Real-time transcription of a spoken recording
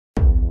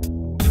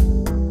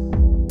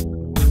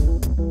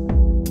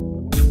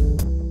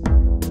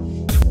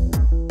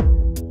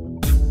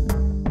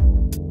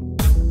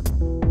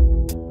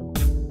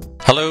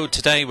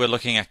Today we're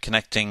looking at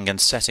connecting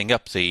and setting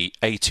up the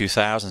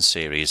A-2000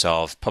 series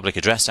of public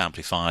address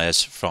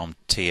amplifiers from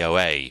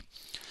TOA.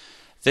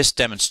 This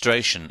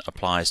demonstration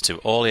applies to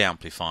all the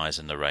amplifiers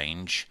in the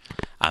range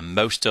and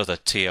most other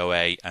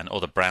TOA and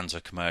other brands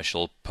of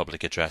commercial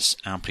public address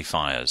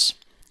amplifiers.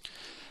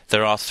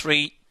 There are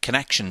three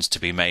connections to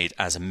be made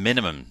as a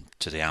minimum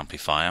to the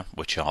amplifier,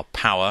 which are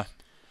power,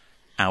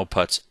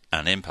 output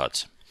and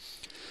input.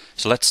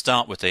 So let's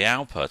start with the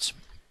output,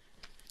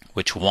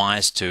 which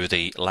wires to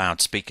the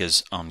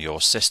loudspeakers on your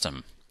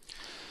system.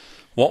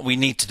 What we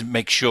need to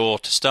make sure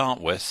to start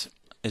with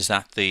is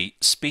that the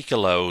speaker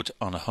load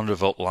on a 100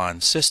 volt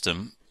line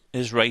system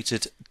is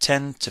rated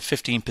 10 to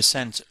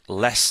 15%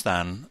 less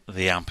than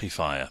the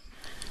amplifier.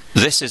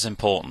 This is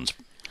important.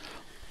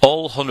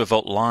 All 100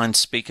 volt line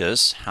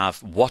speakers have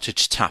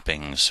wattage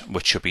tappings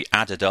which should be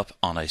added up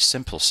on a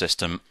simple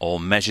system or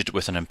measured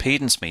with an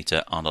impedance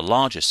meter on a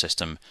larger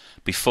system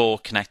before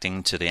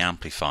connecting to the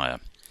amplifier.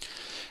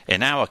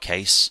 In our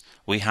case,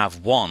 we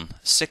have one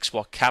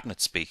 6-watt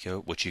cabinet speaker,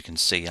 which you can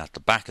see at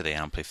the back of the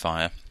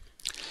amplifier,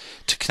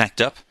 to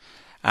connect up,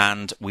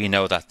 and we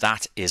know that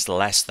that is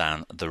less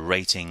than the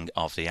rating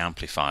of the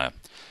amplifier.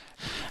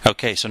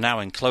 Okay, so now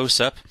in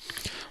close-up,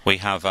 we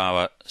have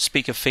our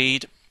speaker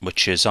feed,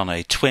 which is on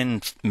a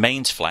twin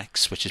mains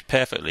flex, which is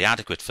perfectly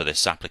adequate for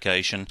this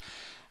application.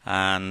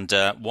 And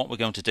what we're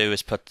going to do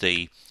is put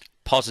the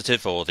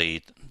positive, or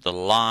the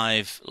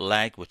live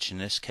leg, which in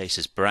this case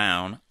is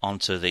brown,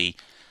 onto the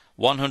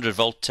 100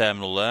 volt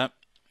terminal there.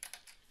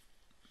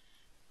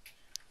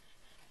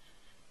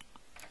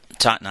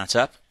 Tighten that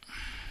up.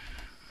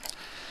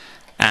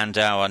 And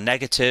our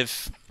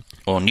negative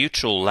or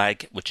neutral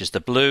leg, which is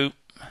the blue,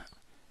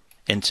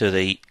 into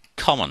the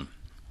common.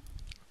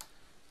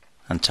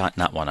 And tighten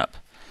that one up.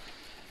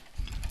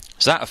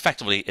 So that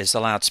effectively is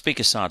the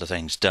loudspeaker side of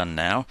things done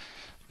now.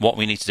 What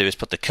we need to do is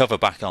put the cover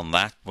back on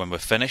that when we're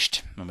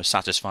finished, when we're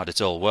satisfied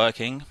it's all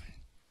working.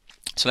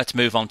 So let's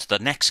move on to the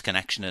next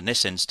connection in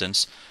this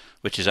instance,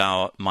 which is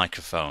our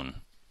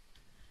microphone.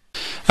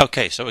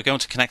 Okay, so we're going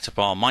to connect up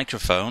our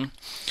microphone.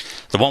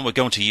 The one we're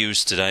going to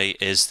use today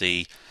is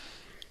the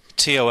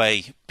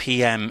TOA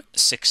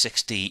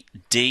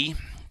PM-660D.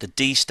 The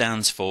D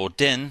stands for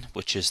DIN,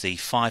 which is the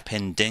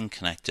 5-pin DIN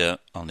connector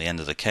on the end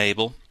of the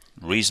cable.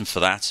 The reason for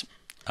that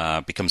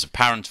becomes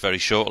apparent very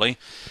shortly.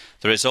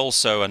 There is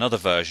also another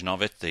version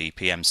of it, the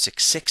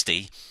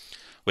PM-660,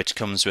 which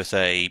comes with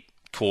a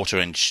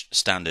 1/4-inch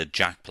standard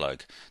jack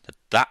plug.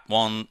 That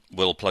one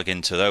will plug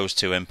into those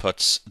two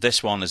inputs.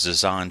 This one is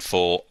designed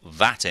for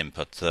that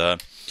input there.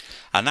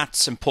 And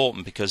that's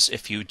important because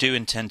if you do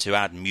intend to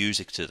add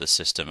music to the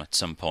system at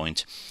some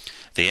point,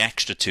 the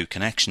extra two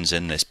connections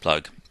in this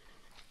plug,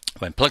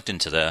 when plugged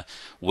into there,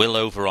 will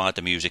override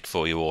the music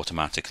for you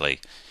automatically.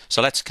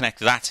 So let's connect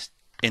that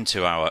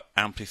into our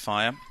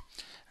amplifier,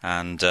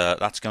 and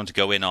that's going to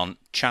go in on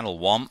channel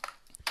 1.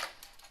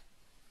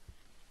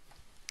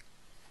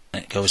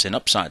 It goes in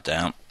upside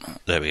down.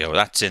 There we go,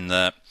 that's in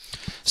there.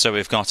 So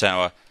we've got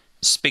our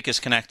speakers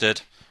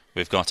connected,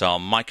 we've got our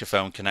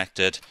microphone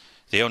connected.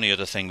 The only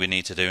other thing we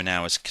need to do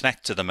now is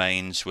connect to the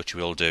mains, which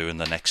we'll do in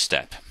the next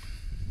step.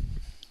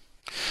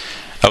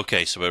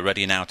 Okay, so we're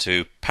ready now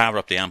to power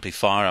up the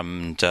amplifier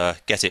and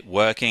get it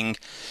working.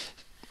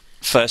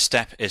 First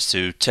step is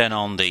to turn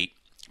on the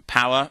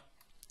power,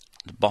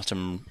 the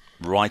bottom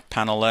right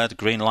panel there, the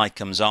green light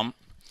comes on.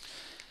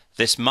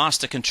 This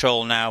master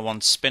control now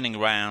wants spinning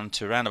round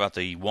to around about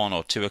the 1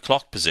 or 2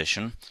 o'clock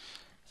position,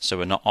 so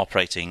we're not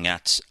operating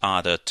at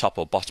either top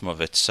or bottom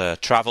of its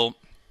travel.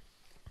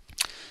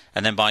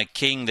 And then by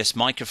keying this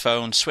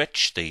microphone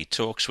switch, the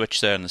torque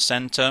switch there in the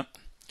center,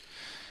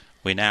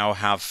 we now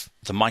have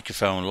the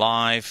microphone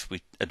live.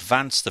 We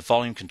advance the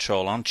volume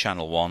control on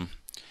channel 1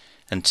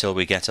 until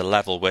we get a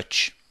level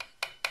which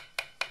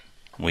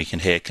we can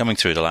hear coming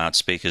through the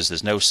loudspeakers.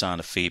 There's no sign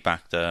of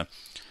feedback there.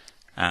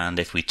 And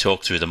if we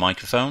talk through the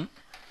microphone,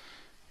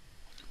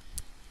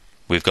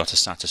 we've got a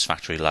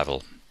satisfactory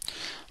level.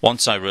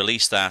 Once I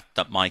release that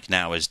mic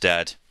now is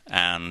dead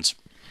and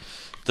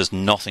there's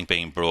nothing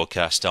being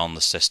broadcast on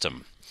the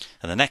system.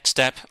 And the next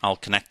step, I'll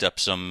connect up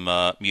some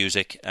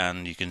music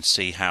and you can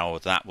see how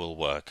that will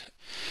work.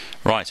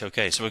 Right,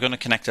 okay, so we're going to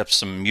connect up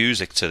some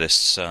music to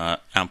this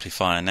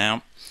amplifier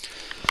now.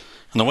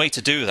 And the way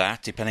to do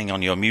that, depending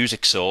on your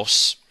music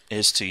source,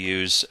 is to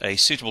use a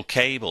suitable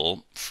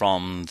cable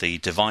from the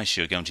device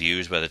you're going to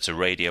use, whether it's a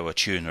radio, a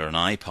tuner, an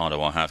iPod or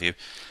what have you,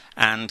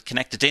 and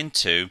connect it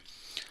into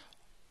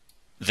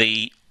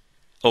the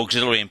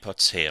auxiliary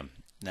inputs here.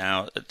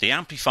 Now, the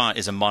amplifier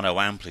is a mono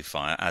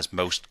amplifier, as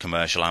most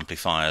commercial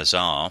amplifiers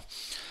are.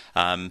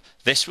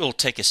 This will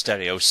take a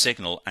stereo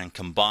signal and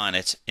combine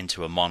it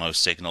into a mono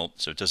signal,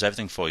 so it does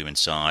everything for you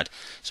inside.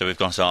 So we've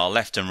got our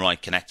left and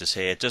right connectors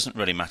here. It doesn't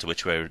really matter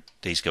which way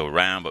these go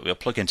around, but we'll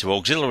plug into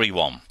auxiliary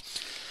 1.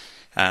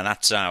 And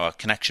that's our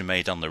connection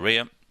made on the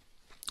rear.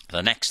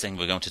 The next thing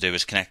we're going to do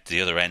is connect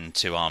the other end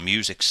to our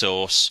music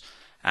source,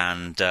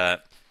 and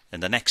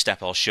in the next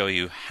step I'll show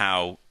you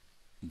how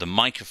the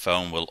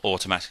microphone will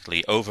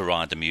automatically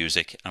override the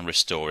music and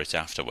restore it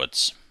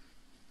afterwards.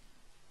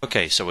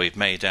 Okay, so we've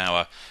made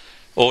our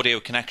audio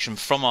connection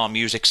from our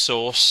music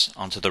source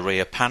onto the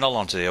rear panel,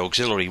 onto the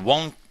auxiliary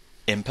 1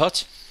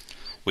 input.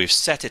 We've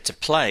set it to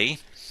play,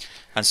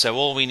 and so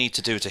all we need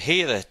to do to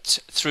hear it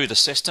through the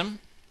system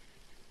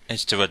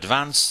is to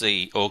advance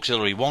the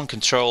auxiliary 1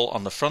 control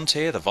on the front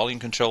here, the volume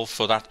control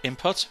for that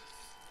input,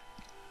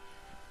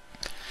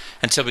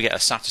 until we get a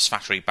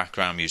satisfactory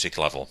background music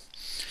level.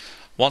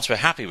 Once we're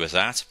happy with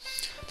that,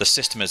 the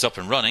system is up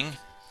and running.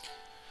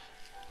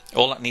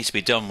 All that needs to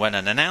be done when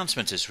an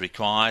announcement is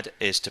required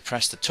is to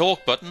press the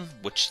talk button,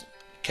 which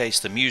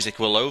case the music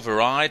will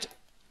override,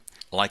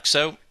 like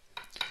so.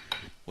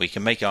 We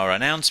can make our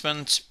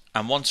announcement,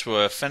 and once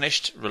we're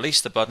finished, release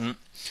the button,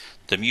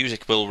 the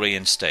music will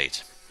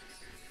reinstate.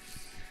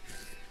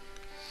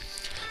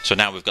 So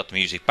now we've got the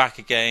music back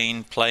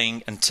again,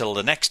 playing until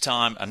the next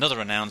time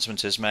another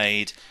announcement is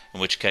made, in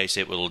which case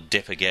it will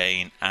dip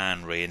again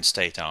and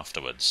reinstate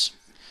afterwards.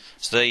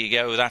 So there you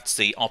go, that's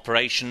the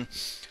operation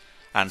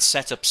and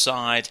setup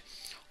side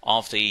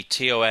of the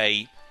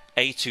TOA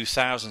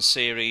A-2000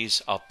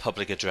 series of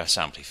public address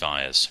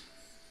amplifiers.